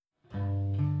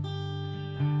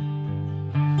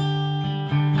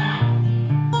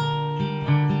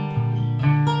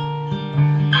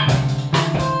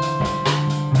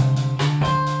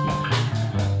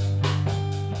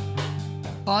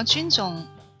尊重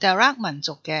Darug 民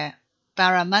族嘅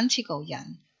Baramantigo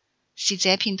人，是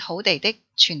這片土地的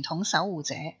傳統守護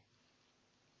者，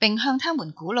並向他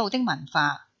們古老的文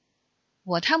化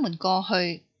和他們過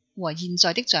去和現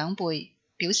在的長輩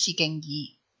表示敬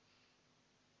意。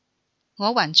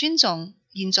我還尊重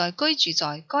現在居住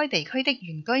在該地區的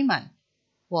原居民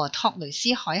和托雷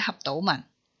斯海峽島民。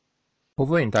好，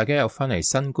歡迎大家又返嚟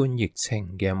新冠疫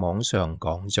情嘅網上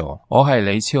講座。我係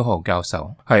李超豪教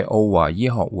授，係澳華醫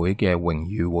學會嘅榮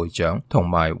譽會長同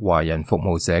埋華人服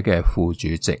務社嘅副主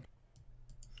席。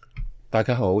大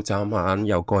家好，眨眼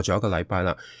又過咗一個禮拜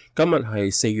啦。今日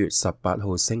係4月18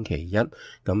號星期一，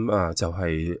咁就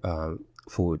係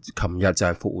琴日就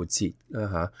係復活節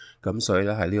啦吓，咁所以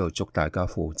咧喺呢度祝大家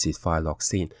復活節快樂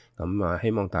先。咁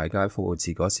希望大家復活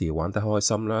節嗰時玩得開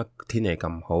心啦，天氣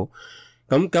咁好。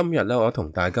咁今日咧，我同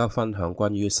大家分享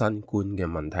關於新冠嘅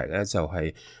問題咧，就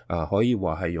係可以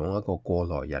話係用一個過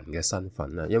來人嘅身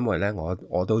份啦，因為咧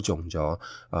我都中咗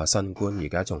新冠，而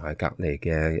家仲係隔離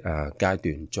嘅階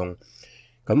段中，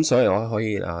咁所以我可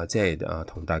以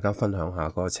同大家分享下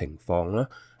個情況啦，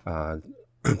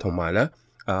同埋咧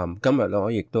今日咧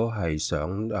我亦都係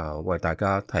想為大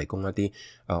家提供一啲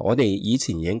我哋以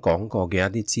前已經講過嘅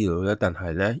一啲資料咧，但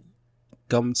係咧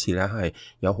今次咧係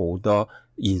有好多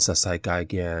現實世界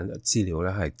嘅資料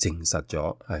咧係證實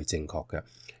咗係正確嘅，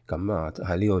咁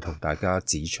喺呢度同大家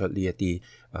指出呢一啲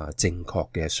正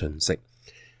確嘅信息。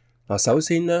首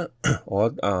先咧，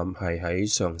我係喺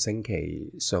上星期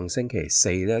四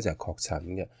咧就確診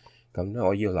嘅，咁咧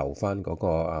我要留翻嗰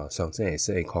個上星期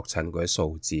四確診嗰啲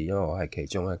數字，因為我係其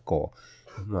中一個，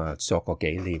咁作個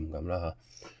紀念咁啦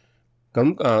嚇。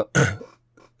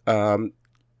咁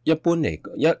一般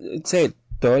嚟即係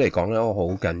對我嚟講咧，我好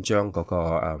緊張嗰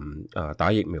個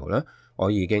打疫苗啦，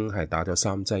我已經係打咗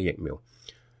3劑疫苗，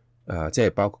即係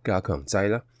包括加強劑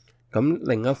啦。咁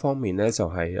另一方面咧，就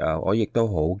係我亦都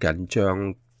好緊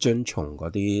張遵從嗰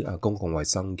啲公共衛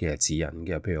生嘅指引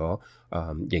嘅，譬如我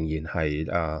仍然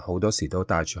係好多時都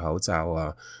戴住口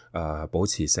罩保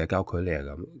持社交距離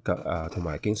咁，同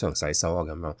埋經常洗手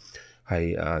咁樣，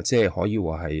係即係可以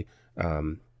話係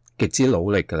極之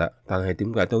努力噶啦。但係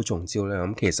點解都中招咧？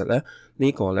咁其實咧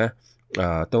呢個咧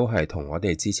都係同我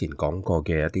哋之前講過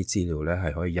嘅一啲資料咧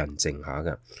係可以印證下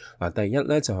嘅。第一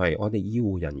咧就係我哋醫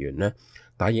護人員咧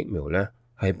打疫苗咧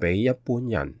係比一般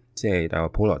人即係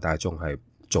普羅大眾係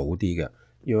早啲嘅，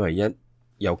因為一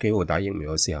有機會打疫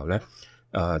苗嘅時候咧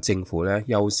政府咧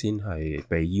優先係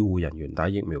俾醫護人員打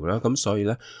疫苗啦，咁所以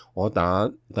咧我打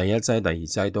第一劑第二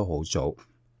劑都好早，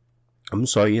咁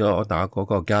所以咧我打嗰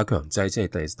個加強劑即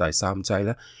係第三劑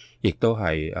咧亦都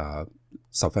係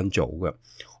十分早嘅。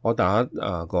我打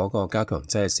嗰個加強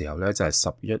劑嘅時候咧就係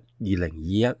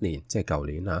2021年即係舊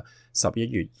年11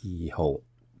月2號。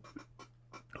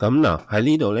咁喺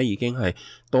呢度咧已經係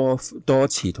多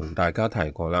次同大家提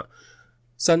過啦。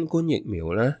新冠疫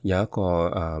苗咧有一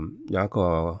個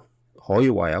可以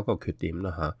話有一個缺點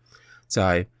啦就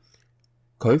係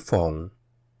佢防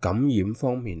感染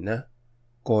方面咧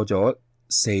過咗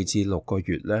4至6個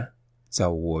月咧就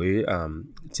會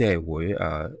即係會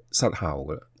失效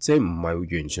噶啦，即係唔係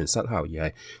完全失效，而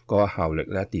係個效力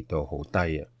咧跌到好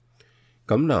低啊。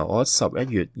咁我11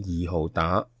月2號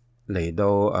打嚟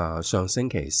到上星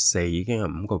期四已經係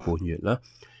5個半月啦，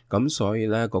咁所以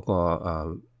咧嗰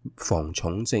個防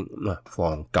重症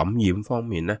防感染方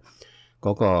面咧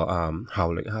嗰個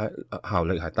效力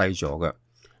係低咗嘅。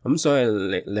咁所以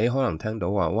你可能聽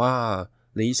到話哇，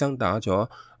李醫生打咗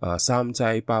3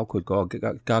劑包括嗰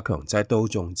個加強劑都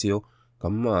中招，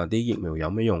咁啲疫苗有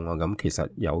咩用啊？咁其實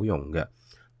有用嘅。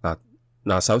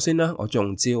首先咧我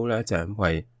中招咧就係因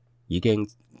為已經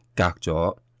隔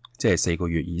咗即係4個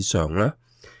月以上啦。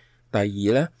第二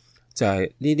咧就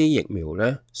係呢啲疫苗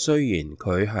咧，雖然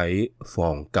佢喺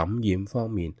防感染方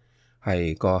面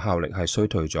係個效力係衰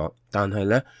退咗，但係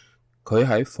咧佢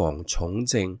喺防重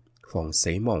症、防死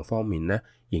亡方面咧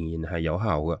仍然係有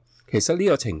效嘅。其實呢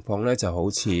個情況咧就好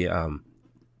似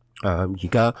而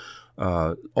家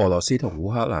俄羅斯同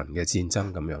烏克蘭嘅戰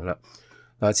爭咁樣啦。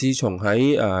自從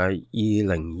喺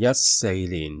2014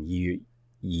年2月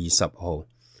20號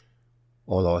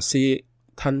俄羅斯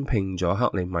吞併咗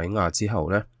克里米亞之後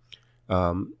咧，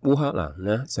烏克蘭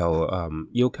咧就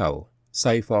要求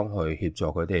西方去協助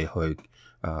佢哋去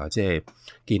即係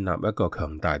建立一個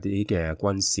強大啲嘅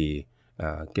軍事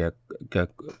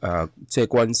即係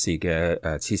軍事嘅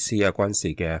設施軍事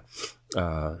嘅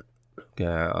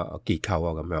結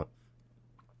構咁樣。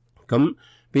咁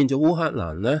變咗烏克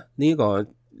蘭咧呢個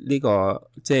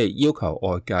即係要求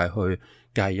外界去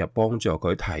介入幫助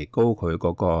佢提高佢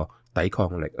嗰個抵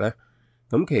抗力咧。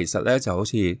咁其實咧就好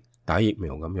似打疫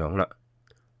苗咁樣啦。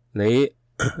你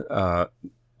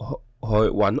去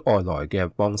揾外來嘅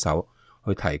幫手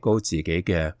去提高自己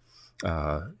嘅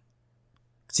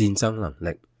戰爭能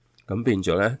力，咁變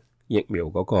咗咧疫苗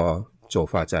嗰個做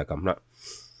法就係咁啦。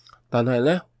但係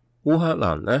咧烏克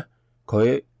蘭咧，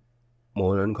佢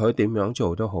無論佢點樣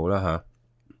做都好啦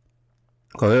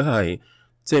嚇，佢係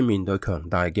即係面對強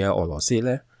大嘅俄羅斯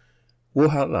咧，烏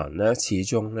克蘭咧始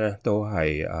終咧都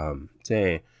係即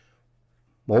係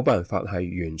冇辦法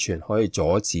係完全可以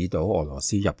阻止到俄羅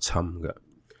斯入侵嘅。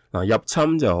嗱，入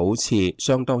侵就好似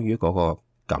相當於嗰個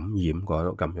感染嗰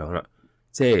度咁樣啦，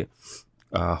即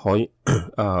係可以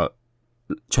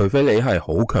除非你係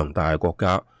好強大嘅國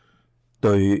家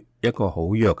對一個好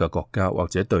弱嘅國家，或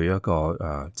者對一個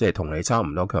即係同你差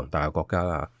唔多強大嘅國家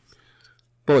啦。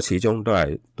不過始終都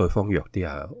係對方弱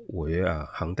啲會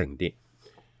肯定啲，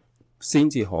先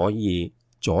至可以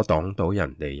阻擋到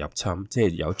人哋入侵，即係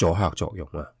有阻嚇作用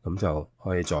啊，咁就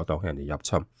可以阻擋人哋入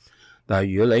侵。但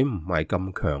係如果你唔係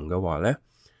咁強嘅話咧，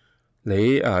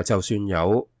你就算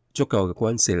有足夠嘅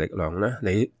軍事力量咧，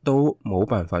你都冇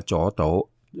辦法阻到，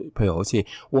譬如好似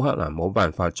烏克蘭冇辦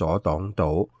法阻擋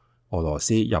到俄羅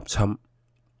斯入侵。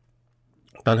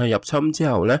但係入侵之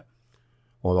後咧，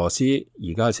俄羅斯而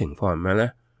家嘅情況係咩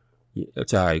咧？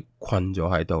就係困咗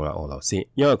喺度啦，俄羅斯，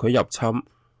因為佢入侵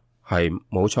係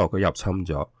冇錯，佢入侵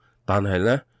咗，但係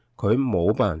咧佢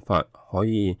冇辦法可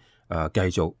以繼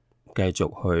續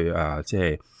去即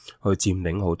係去佔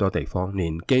領好多地方，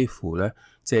連幾乎咧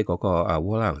即係嗰個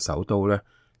烏克蘭首都咧，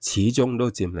始終都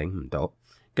佔領唔到，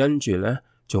跟住咧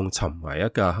仲沉埋一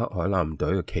架黑海艦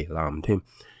隊嘅旗艦添。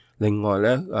另外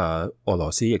咧，俄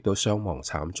羅斯亦都傷亡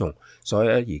慘重，所以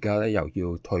咧而家咧又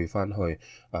要退翻去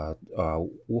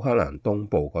烏克蘭東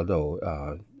部嗰度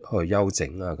去休整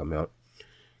咁樣。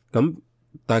咁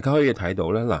大家可以睇到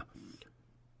咧，嗱，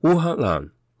烏克蘭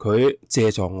佢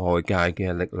借助外界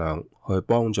嘅力量去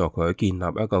幫助佢建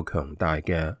立一個強大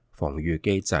嘅防禦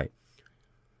機制。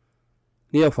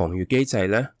呢個防禦機制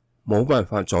咧冇辦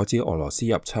法阻止俄羅斯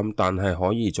入侵，但係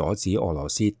可以阻止俄羅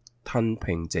斯吞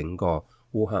併整個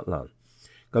烏克蘭。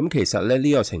咁其實咧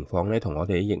呢個情況咧同我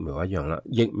哋啲疫苗一樣啦，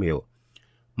疫苗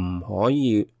唔可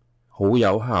以好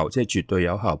有效，即係絕對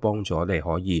有效幫助我哋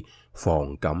可以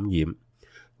防感染，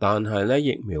但係咧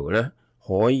疫苗咧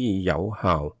可以有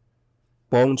效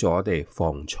幫助我哋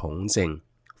防重症、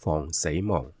防死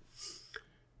亡。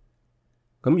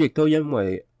咁亦都因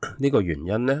為呢個原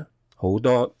因咧，好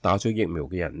多打咗疫苗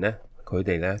嘅人咧，佢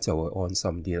哋咧就會安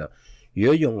心啲啦。如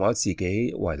果用我自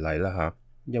己為例啦嚇，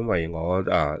因為我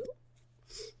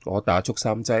打足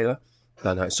3劑啦，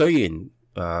但係雖然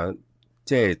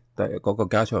即係嗰個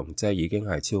加強劑已經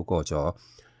係超過咗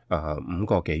5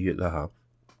個幾月啦嚇，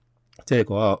即係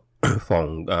嗰個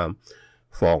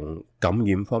防感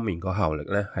染方面個效力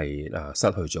咧係失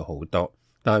去咗好多，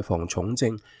但係防重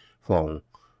症、防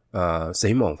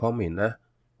死亡方面咧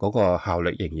嗰個效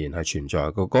力仍然係存在，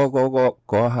嗰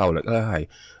個效力咧係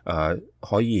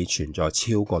可以存在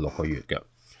超過6個月嘅。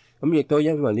咁亦都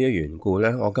因為呢個緣故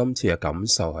咧，我今次嘅感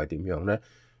受係點樣咧？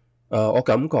我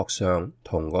感覺上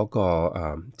同嗰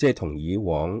個即係同以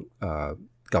往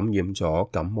感染咗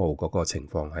感冒嗰個情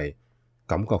況係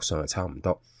感覺上係差唔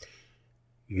多。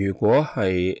如果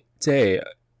係即係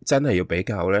真係要比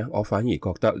較咧，我反而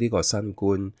覺得呢個新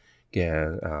冠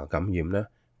嘅感染咧，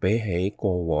比起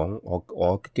過往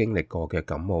我經歷過嘅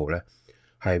感冒咧，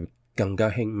係更加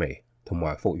輕微，同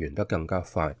埋復原得更加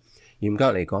快。嚴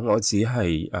格嚟講，我只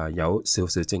係有少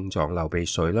少症狀，流鼻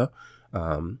水啦，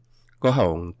個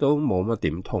喉嚨都冇乜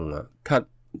點痛啊，咳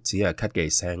只係咳幾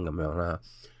聲咁樣啦，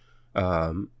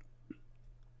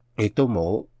亦都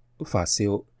冇發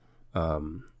燒，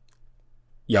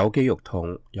有肌肉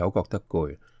痛，有覺得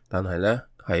攰，但係咧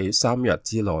喺3日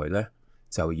之內咧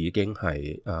就已經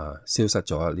係消失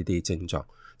咗呢啲症狀，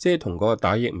即係同嗰個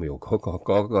打疫苗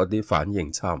嗰啲反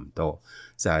應差唔多，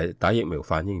就係打疫苗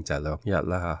反應就係2日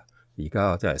啦嚇。而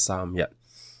家真係3日，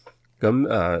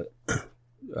咁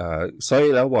所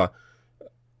以咧話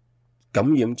感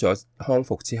染咗康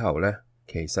復之後咧，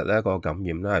其實咧個感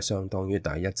染咧係相當於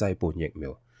打1劑半疫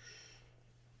苗，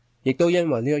亦都因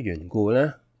為呢個緣故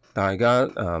咧，大家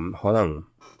可能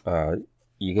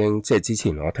已經即係之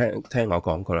前我聽我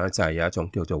講過啦，就係有一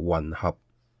種叫做混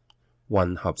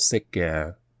合式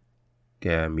嘅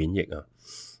免疫啊。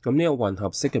咁呢個混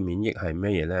合式嘅免疫係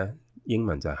咩嘢咧？英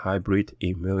文就係 hybrid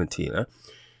immunity 啦，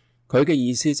佢嘅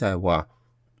意思就係話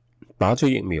打咗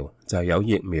疫苗就係有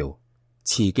疫苗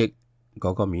刺激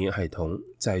嗰個免疫系統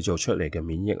製造出嚟嘅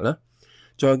免疫啦，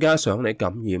再加上你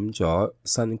感染咗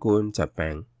新冠疾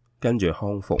病跟住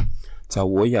康復，就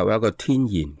會有一個天然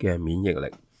嘅免疫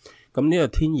力。咁呢個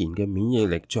天然嘅免疫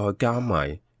力再加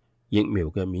埋疫苗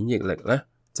嘅免疫力咧，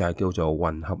就係叫做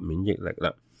混合免疫力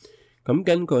啦。咁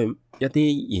根據一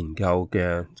啲研究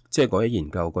嘅，即係嗰啲研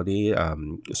究嗰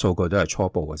啲數據都係初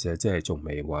步嘅啫，即係仲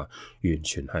未話完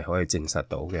全係可以證實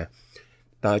到嘅。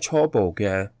但係初步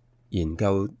嘅研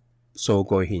究數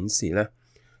據顯示咧，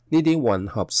呢啲混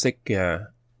合式嘅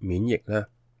免疫咧，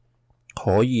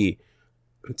可以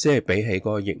即係比起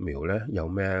嗰個疫苗咧有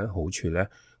咩好處咧？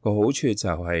個好處就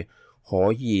係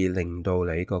可以令到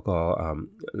你嗰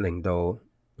個令到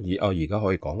而家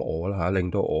可以講我啦嚇，令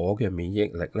到我嘅免疫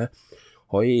力咧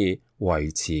可以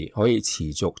持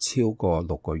續超過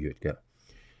6個月嘅。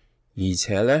而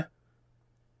且咧，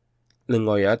另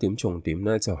外有一點重點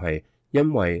咧，就係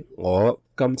因為我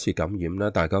今次感染咧，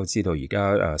大家都知道而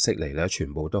家悉尼咧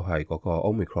全部都係嗰個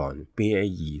Omicron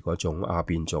BA2 嗰種亞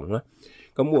變種啦。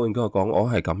咁換句話講，我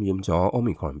係感染咗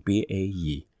Omicron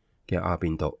BA2 嘅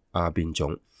亞變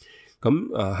種。咁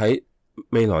喺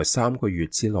未來3個月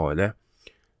之內咧，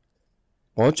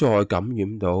我再感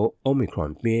染到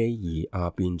Omicron BA2 亞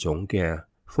變種嘅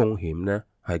風險咧，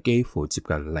係幾乎接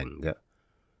近0嘅。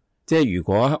即係如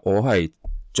果我係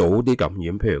早啲感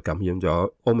染，譬如感染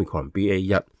咗 Omicron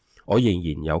BA1，我仍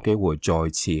然有機會再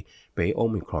次俾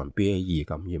Omicron BA2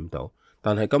 感染到。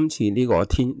但係今次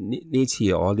呢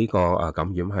次我呢個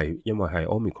感染係因為係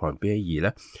Omicron BA2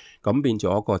 咧，咁變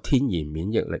咗一個天然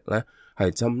免疫力咧係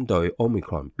針對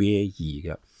Omicron BA2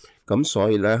 嘅。咁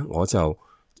所以咧我就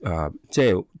即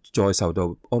係再受到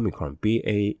Omicron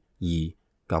BA2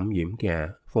 感染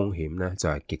嘅風險咧就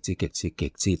係極之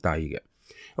低嘅。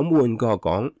咁換句話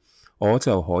講，我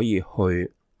就可以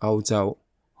去歐洲、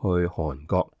去韓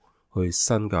國、去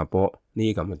新加坡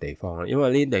呢啲咁嘅地方啦，因為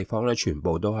呢啲地方咧全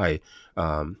部都係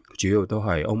主要都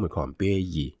係 Omicron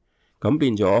BA2，咁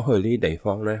變咗去呢啲地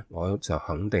方咧，我就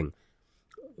肯定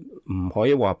唔可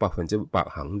以話100%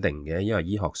肯定嘅，因為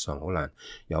醫學上好難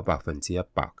有100%，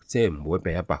即係唔會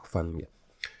俾100分嘅。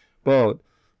不過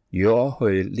如果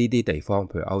去呢啲地方，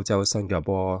譬如歐洲、新加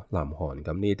坡、南韓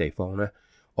咁呢啲地方咧，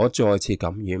我再次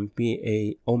感染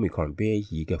Omicron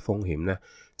BA2 嘅風險咧，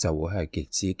就會係極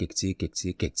之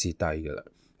低嘅啦。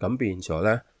咁變咗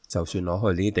咧，就算攞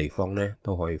去呢啲地方咧，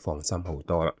都可以放心好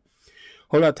多啦。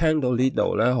好啦，聽到呢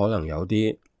度咧，可能有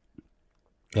啲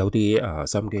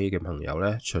心機嘅朋友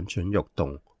咧，蠢欲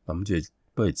動，諗住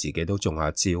不如自己都中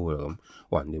下招啦咁，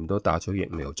橫掂都打咗疫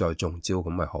苗再中招咁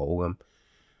咪好咁。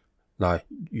嗱，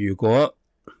如果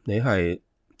你係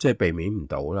即係避免唔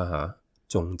到啦嚇，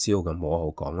中招咁冇好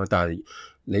講啦，但係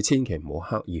你千祈唔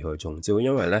好刻意去中招，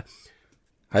因為咧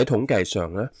喺統計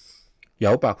上咧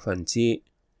有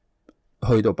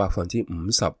去到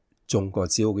50%中過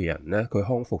招嘅人咧，佢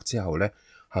康復之後咧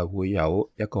係會有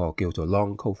一個叫做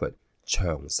Long COVID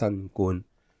長新冠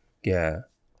嘅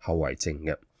後遺症嘅。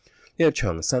呢個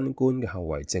長新冠嘅後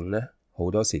遺症咧，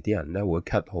好多時啲人咧會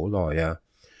咳好耐啊，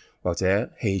或者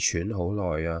氣喘好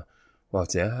耐啊，或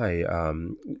者係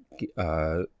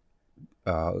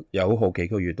有好幾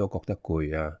個月都覺得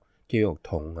攰啊、肌肉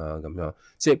痛啊咁樣，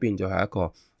即係變咗係一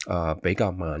個比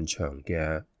較漫長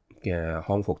嘅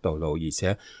康復道路，而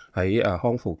且喺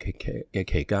康復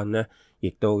期間咧，亦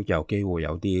都有機會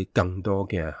有啲更多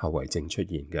嘅後遺症出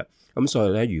現嘅。咁所以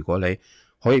咧，如果你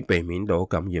可以避免到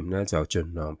感染咧，就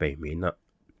盡量避免啦。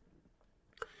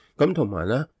咁同埋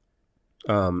咧，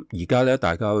而家咧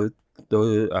大家都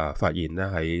發現咧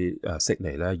喺悉尼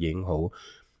咧已經好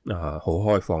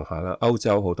開放下啦。歐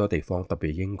洲好多地方，特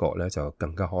別英國咧就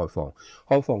更加開放。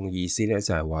開放嘅意思咧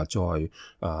就係話再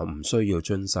唔需要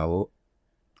遵守。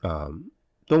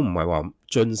都唔係話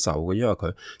遵守嘅，因為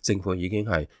佢政府已經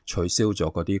係取消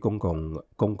咗嗰啲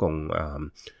公共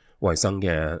衛生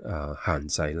嘅限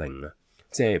制令啊，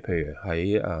即係譬如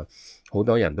喺好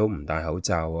多人都唔戴口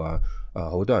罩啊，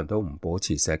好多人都唔保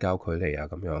持社交距離啊，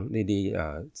咁樣呢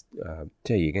啲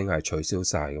即係已經係取消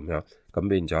晒咁樣，咁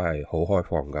變咗係好開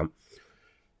放咁。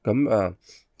咁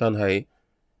但係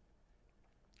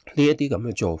呢一啲咁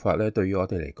嘅做法咧，對於我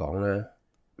哋嚟講咧，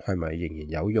係咪仍然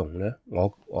有用呢？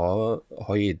我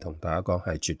可以同大家講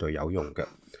係絕對有用嘅，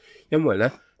因為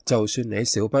咧，就算你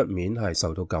少不免係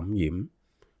受到感染，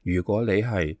如果你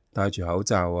係戴住口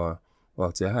罩啊，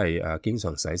或者係經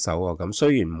常洗手啊，咁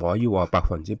雖然唔可以話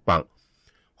100%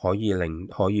可以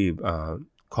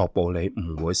確保你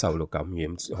唔會受到感染，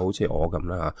好似我咁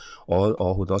啦嚇，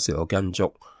我好多時都跟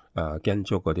足嗰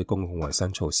啲公共衛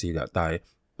生措施嘅，但係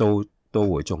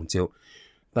都會中招。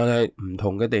但係唔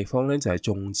同嘅地方咧，就係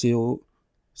中招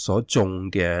所中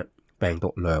嘅病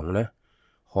毒量咧，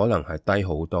可能係低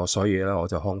好多，所以咧我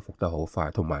就康復得好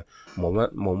快，同埋冇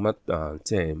乜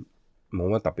即係冇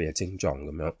乜特別嘅症狀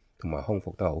咁樣，同埋康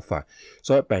復得好快，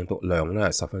所以病毒量咧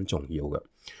係十分重要嘅。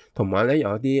同埋咧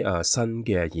有一啲新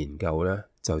嘅研究咧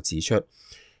就指出，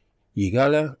而家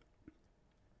咧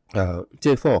即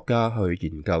係科學家去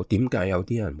研究點解有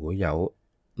啲人會有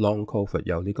Long COVID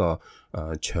有呢個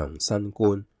長新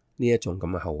冠呢一種咁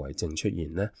嘅後遺症出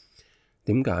現咧？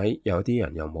點解有啲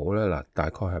人又冇咧？嗱，大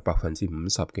概係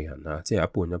50%嘅人啊，即係一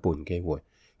半一半機會。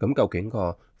咁究竟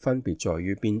個分別在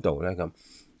於邊度咧？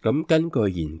咁根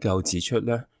據研究指出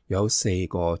咧，有4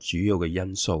個主要嘅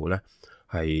因素咧，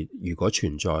係如果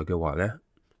存在嘅話咧，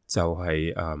就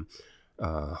係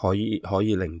可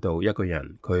以令到一個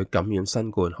人佢感染新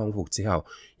冠康復之後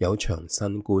有長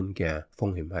新冠嘅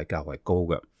風險係較為高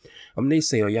嘅。咁呢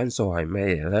4個因素係咩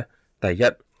嘢咧？第一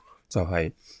就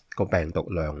係個病毒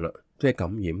量啦，即係感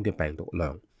染嘅病毒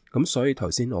量。咁所以頭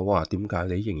先我話點解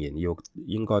你仍然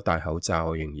應該戴口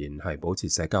罩，仍然係保持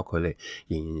社交距離，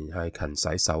仍然係勤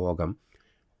洗手啊，咁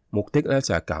目的咧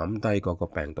就係減低嗰個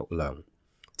病毒量，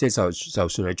即係就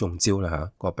算你中招啦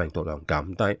嚇，個病毒量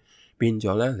減低，變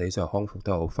咗咧你就康復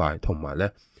得好快，同埋咧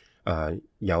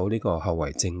有呢個後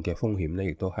遺症嘅風險咧，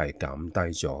亦都係減低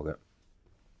咗嘅。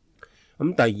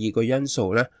咁第二個因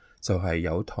素咧就係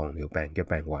有糖尿病嘅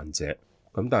病患者。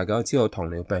咁大家都知道糖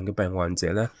尿病嘅病患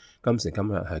者咧，今時今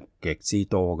日係極之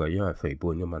多嘅，因為肥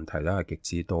胖嘅問題咧係極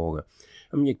之多嘅。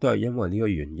咁亦都係因為呢個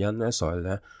原因咧，所以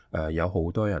咧有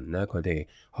好多人咧，佢哋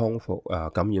康復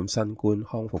感染新冠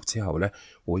康復之後咧，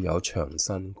會有長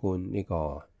新冠呢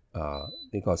個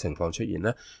情況出現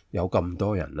咧，有咁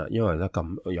多人啦，因為咧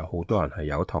有好多人係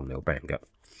有糖尿病嘅。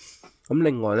咁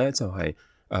另外咧就係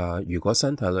如果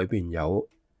身體裏邊有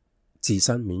自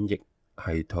身免疫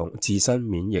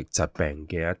疾病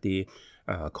嘅一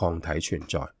啲抗體存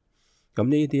在，咁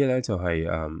呢啲咧就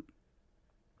係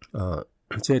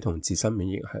即係同自身免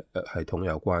疫系統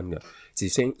有關嘅，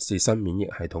自身免疫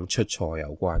系統出錯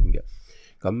有關嘅。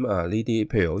咁呢啲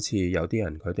譬如好似有啲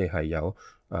人佢哋係有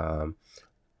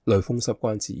類風濕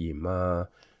關節炎呢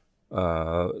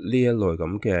一類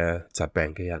咁嘅疾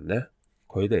病嘅人咧，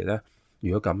佢哋咧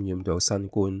如果感染到新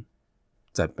冠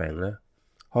疾病咧，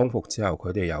康復之後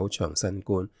佢哋有長新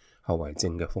冠後遺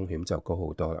症嘅風險就高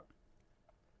好多啦。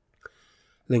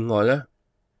另外咧，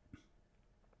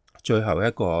最後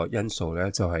一個因素咧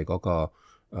就係嗰個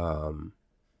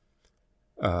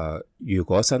如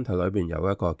果身體裏邊有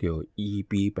一個叫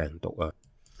EB 病毒啊，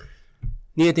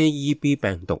呢一啲 EB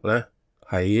病毒咧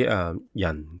喺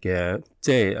人嘅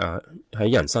即係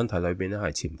喺人身體裏邊咧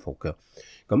係潛伏嘅。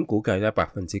咁估計咧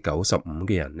95%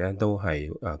嘅人咧都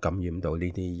係感染到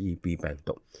呢啲 EB 病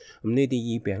毒。咁呢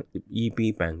啲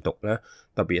EB 病毒咧，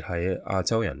特別係亞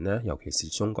洲人咧，尤其是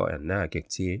中國人咧係極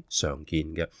之常見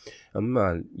嘅。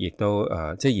咁亦都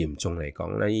即係嚴重嚟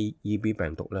講咧，EB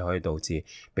病毒咧可以導致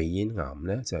鼻咽癌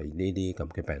咧，就係呢啲咁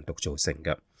嘅病毒造成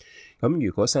嘅。咁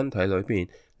如果身體裏邊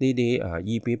呢啲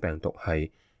EB 病毒係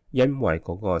因為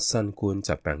嗰個新冠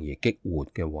疾病而激活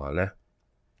嘅話咧，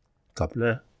咁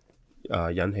咧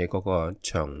引起嗰個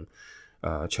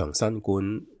長新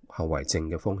冠後遺症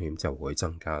嘅風險就會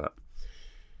增加啦。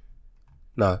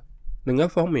嗱，另一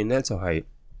方面咧就係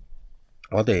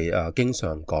我哋經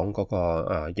常講嗰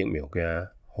個疫苗嘅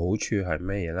好處係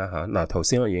咩嘢啦嚇？嗱，頭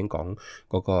先我已經講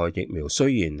嗰個疫苗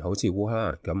雖然好似烏克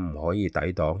蘭咁唔可以抵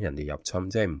擋人哋入侵，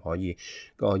即係唔可以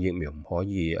個疫苗唔可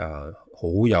以好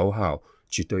有效、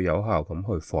絕對有效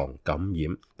咁去防感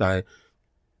染，但係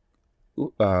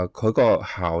佢個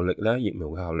效力咧，疫苗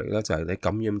嘅效力咧就係你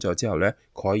感染咗之後咧，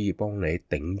可以幫你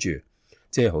頂住，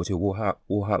即係好似烏克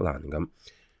蘭咁。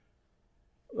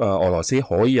俄羅斯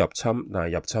可以入侵，但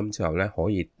係入侵之後咧可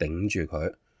以頂住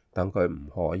佢，等佢唔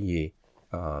可以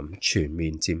全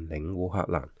面佔領烏克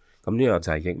蘭。咁呢個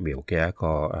就係疫苗嘅一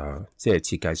個即係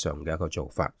設計上嘅一個做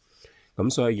法。咁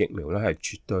所以疫苗咧係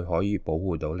絕對可以保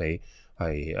護到你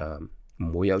係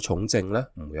唔會有重症啦，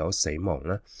唔會有死亡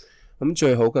啦。咁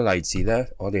最好嘅例子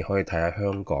咧，我哋可以睇下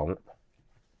香港、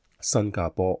新加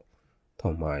坡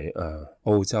同埋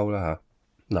澳洲啦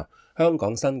嚇。嗱，香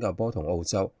港、新加坡同澳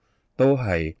洲都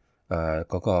係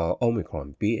嗰個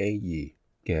Omicron BA2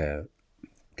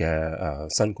 嘅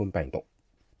新冠病毒。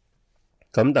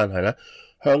咁但係咧，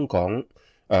香港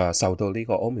受到呢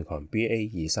個 Omicron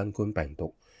BA2 新冠病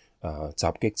毒襲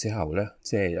擊之後咧，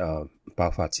即係爆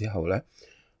發之後咧，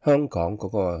香港嗰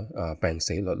個病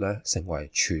死率咧成為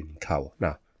全球，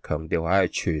強調下係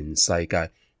全世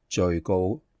界最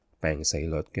高病死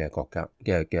率嘅國家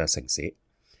嘅城市。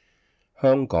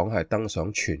香港係登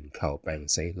上全球病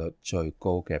死率最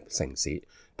高嘅城市，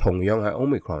同樣係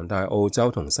Omicron， 但係澳洲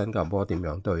同新加坡點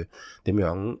樣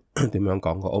講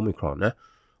個 Omicron 咧？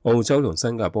澳洲同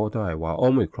新加坡都係話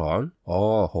Omicron，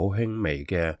 好輕微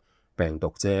嘅病毒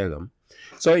啫咁。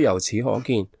所以由此可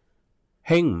見，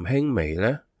輕唔輕微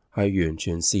咧？係完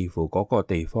全視乎嗰個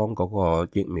地方嗰個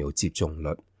疫苗接種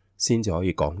率，先至可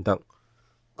以講得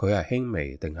佢係輕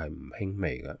微定係唔輕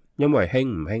微嘅。因為輕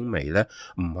唔輕微咧，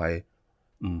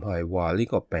唔係話呢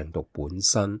個病毒本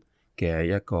身嘅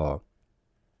一個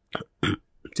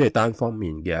即係單方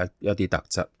面嘅一啲特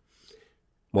質。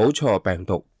冇錯，病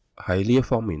毒喺呢一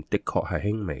方面的確係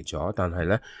輕微咗，但係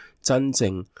咧真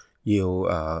正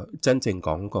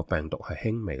講個病毒係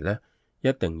輕微咧，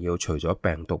一定要除咗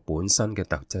病毒本身嘅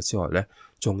特質之外咧，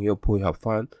仲要配合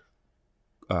翻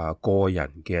個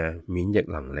人嘅免疫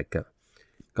能力嘅。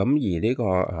咁而呢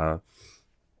個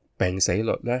病死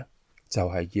率咧，就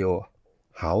係要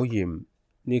考驗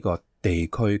呢個地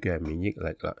區嘅免疫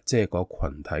力啦，即係個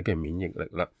群體嘅免疫力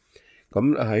啦。咁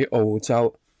喺澳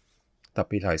洲，特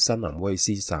別係新南威爾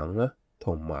斯省咧，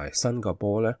同埋新加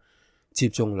坡咧，接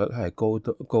種率係高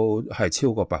係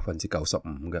超過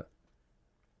95%嘅。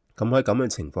咁喺咁嘅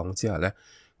情況之下咧，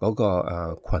嗰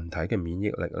個群體嘅免疫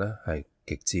力咧係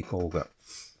極之高嘅。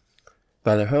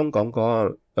但係香港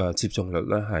嗰個接種率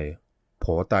咧係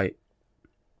頗低，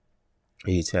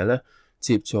而且咧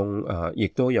接種亦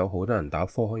都有好多人打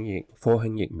科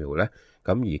興疫苗咧。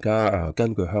咁而家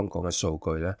根據香港嘅數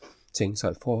據咧，證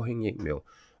實科興疫苗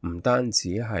唔單止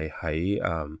係喺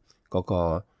嗰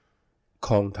個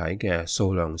抗體嘅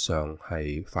數量上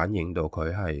係反映到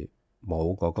佢係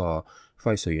冇嗰個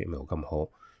輝瑞疫苗咁好，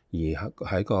而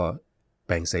喺個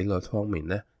病死率方面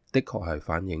咧，的確係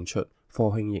反映出科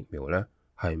興疫苗咧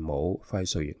係冇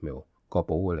輝瑞疫苗個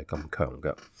保護力咁強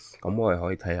嘅。咁我哋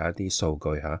可以睇下一啲數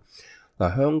據嚇。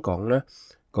嗱，香港咧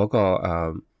嗰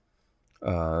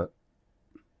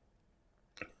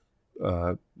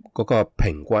個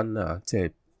平均即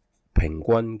係平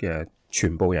均嘅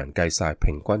全部人計晒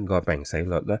平均個病死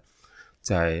率咧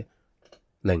就係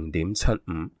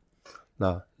0.75。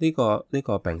嗱，呢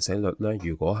個病死率咧，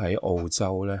如果喺澳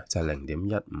洲咧就係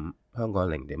0.15，香港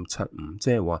0.75，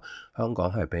即係話香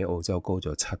港係比澳洲高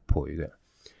咗7倍嘅。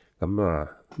咁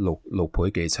6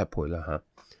倍幾7倍啦嚇。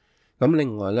咁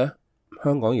另外咧，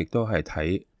香港亦都係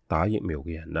睇打疫苗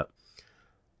嘅人啦。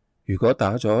如果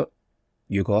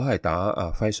係打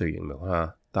輝瑞疫苗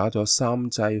嚇，打咗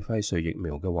3劑輝瑞疫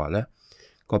苗嘅話咧，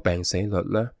個病死率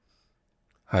咧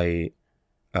係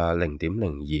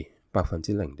0.02%。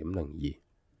0.02%，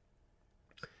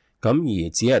咁而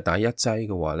只係打一劑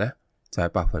嘅話咧，就係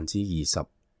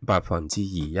0.21%，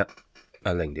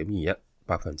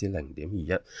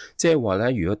即係話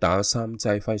咧，如果打咗3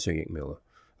劑輝瑞疫苗，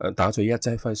打咗一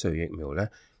劑輝瑞疫苗咧，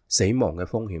死亡嘅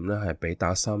風險咧係比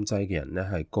打3劑嘅人咧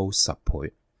係高10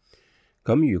倍。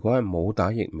咁如果係冇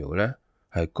打疫苗咧，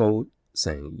係高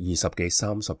成20幾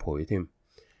30倍添。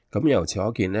咁由此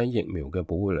可見咧，疫苗嘅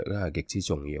保護力咧係極之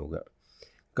重要嘅。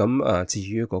咁至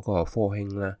於嗰個科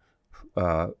興咧，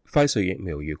輝瑞疫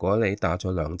苗如果你打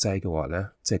咗2劑嘅話咧，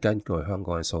即係根據香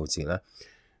港嘅數字咧，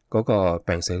嗰個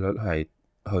病死率係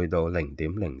去到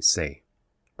0.04%，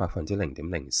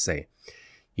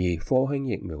而科興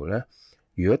疫苗咧，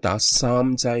如果打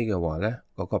3劑嘅話咧，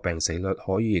嗰個病死率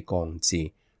可以降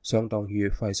至相當於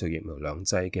輝瑞疫苗2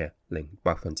劑嘅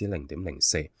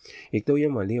0.04%，亦都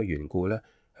因為呢個緣故咧，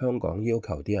香港要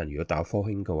求啲人如果打科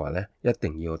興嘅話咧，一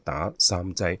定要打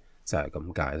3劑，就係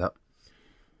咁解啦。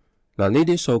嗱，呢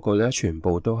啲數據咧，全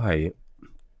部都係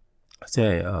即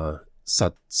係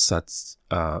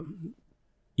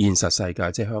現實世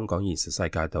界，即係香港現實世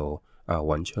界度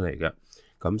揾出嚟嘅。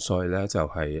咁所以咧就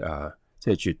係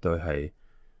即係絕對係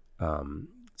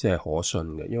即係可信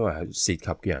嘅，因為係涉及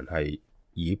嘅人係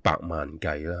以百萬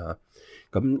計啦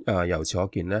嚇。咁由此可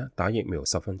見咧，打疫苗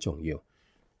十分重要。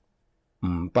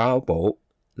唔包保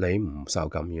你唔受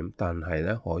感染，但係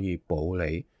咧可以保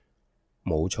你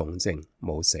冇重症、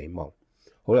冇死亡。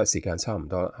好啦，時間差唔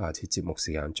多啦，下次節目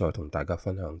時間再同大家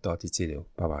分享多啲資料。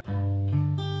拜拜。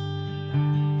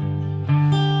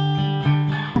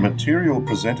The material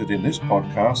presented in this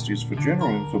podcast is for general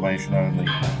information only.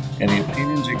 Any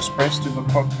opinions expressed in the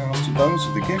podcast are those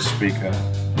of the guest speaker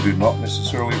and do not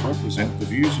necessarily represent the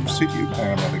views of City of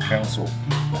Parramatta Council.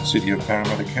 City of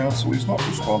Parramatta Council is not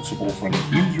responsible for any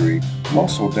injury,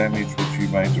 loss or damage which you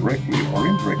may directly or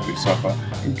indirectly suffer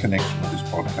in connection with this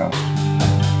podcast.